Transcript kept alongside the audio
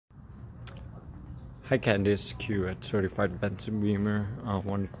Hi Candice, Q at Certified Benson Beamer. I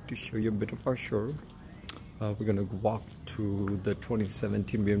wanted to show you a bit of our showroom. We're going to walk to the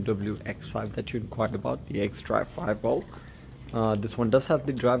 2017 BMW X5 that you inquired about, the xDrive 5.0. This one does have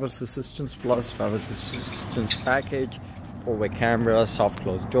the driver's assistance plus driver's assistance package, 4-way camera, soft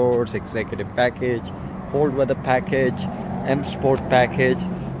closed doors, executive package, cold weather package, M Sport package.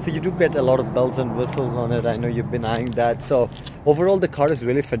 So you do get a lot of bells and whistles on it. I know you've been eyeing that. So overall the car is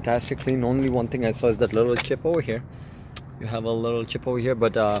really fantastic clean. Only one thing I saw is that little chip over here. You have a little chip over here,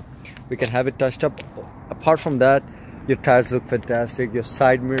 but we can have it touched up. Apart from that, your tires look fantastic. Your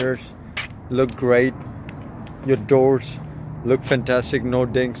side mirrors look great. Your doors look fantastic. No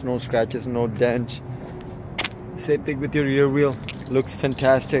dings, no scratches, no dents. Same thing with your rear wheel. Looks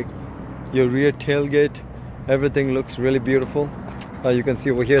fantastic. Your rear tailgate, everything looks really beautiful. You can see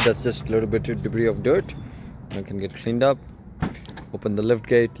over here, that's just a little bit of debris of dirt. It can get cleaned up. Open the lift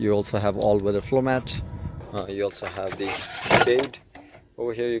gate. You also have all-weather floor mats. You also have the shade.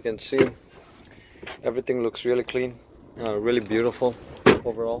 Over here you can see everything looks really clean, really beautiful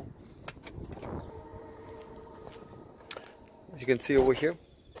overall. As you can see over here,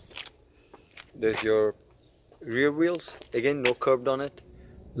 there's your rear wheels. Again, no curved on it.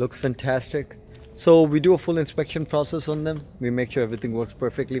 Looks fantastic. So we do a full inspection process on them. We make sure everything works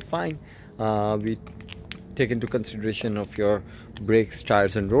perfectly fine. We take into consideration of your brakes,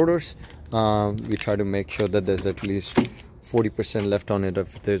 tires and rotors. We try to make sure that there's at least 40% left on it.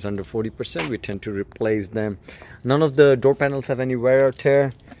 If there's under 40%, we tend to replace them. None of the door panels have any wear or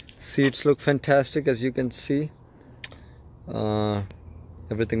tear. Seats look fantastic, as you can see.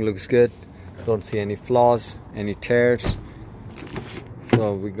 Everything looks good. Don't see any flaws, any tears.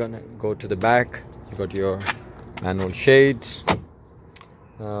 So we're gonna go to the back. You got your manual shades,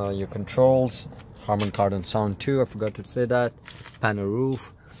 your controls, Harman Kardon sound too, I forgot to say that. Panel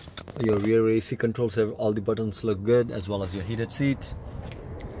roof, your rear AC controls, all the buttons look good, as well as your heated seats.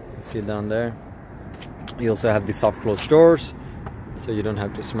 See it down there. You also have the soft closed doors, so you don't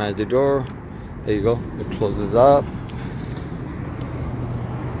have to smash the door. There you go, it closes up.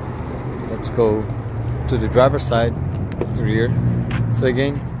 Let's go to the driver's side, rear. So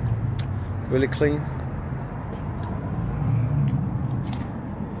again, really clean.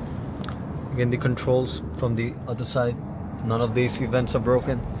 Again, the controls from the other side, none of the AC vents are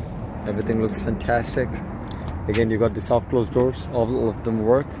broken. Everything looks fantastic. Again, you got the soft closed doors, all of them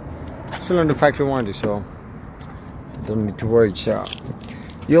work. Still under factory warranty, so don't need to worry. So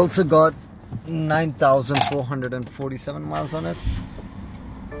you also got 9,447 miles on it.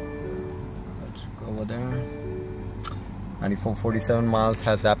 Let's go over there. 9447 miles,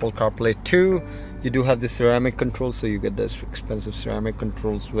 has Apple CarPlay 2. You do have the ceramic controls, so you get this expensive ceramic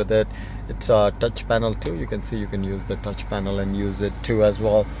controls with it. It's a touch panel too. You can see you can use the touch panel and use it too as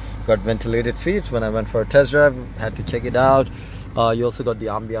well. Got ventilated seats. When I went for a test drive, had to check it out. You also got the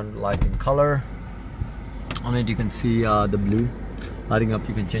ambient lighting color on it. You can see the blue lighting up.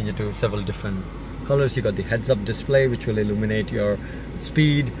 You can change it to several different colors. You got the heads-up display, which will illuminate your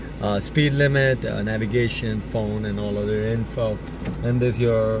speed, speed limit, navigation, phone and all other info. And there's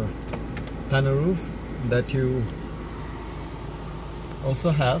your panel roof that you also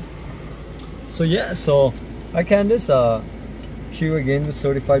have. So yeah, so hi Candice, Q again with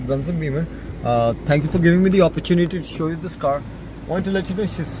Certified Benson Beamer. Thank you for giving me the opportunity to show you this car. Wanted to let you know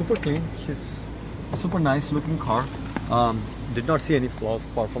she's super clean, she's super nice looking car. Did not see any flaws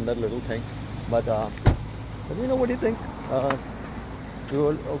apart from that little thing, but let me know what you think. We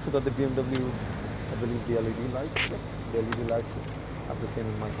also got the BMW, I believe the LED lights. The LED lights have the same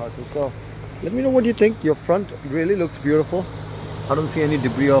in my car too. So let me know what you think. Your front really looks beautiful. I don't see any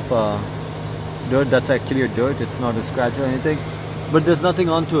debris of dirt. That's actually a dirt. It's not a scratch or anything. But there's nothing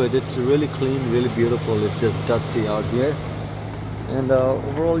onto it. It's really clean, really beautiful. It's just dusty out here. And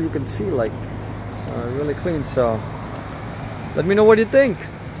overall you can see like it's really clean. So let me know what you think.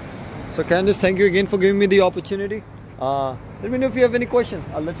 So Candice, thank you again for giving me the opportunity. Let me know if you have any questions.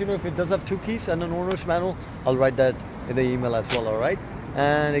 I'll let you know if it does have 2 keys and an owner's manual. I'll write that in the email as well, alright?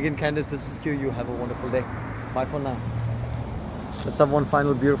 And again, Candice, this is Q. You have a wonderful day. Bye for now. Let's have one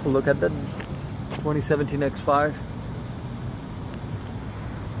final beautiful look at that 2017 X5.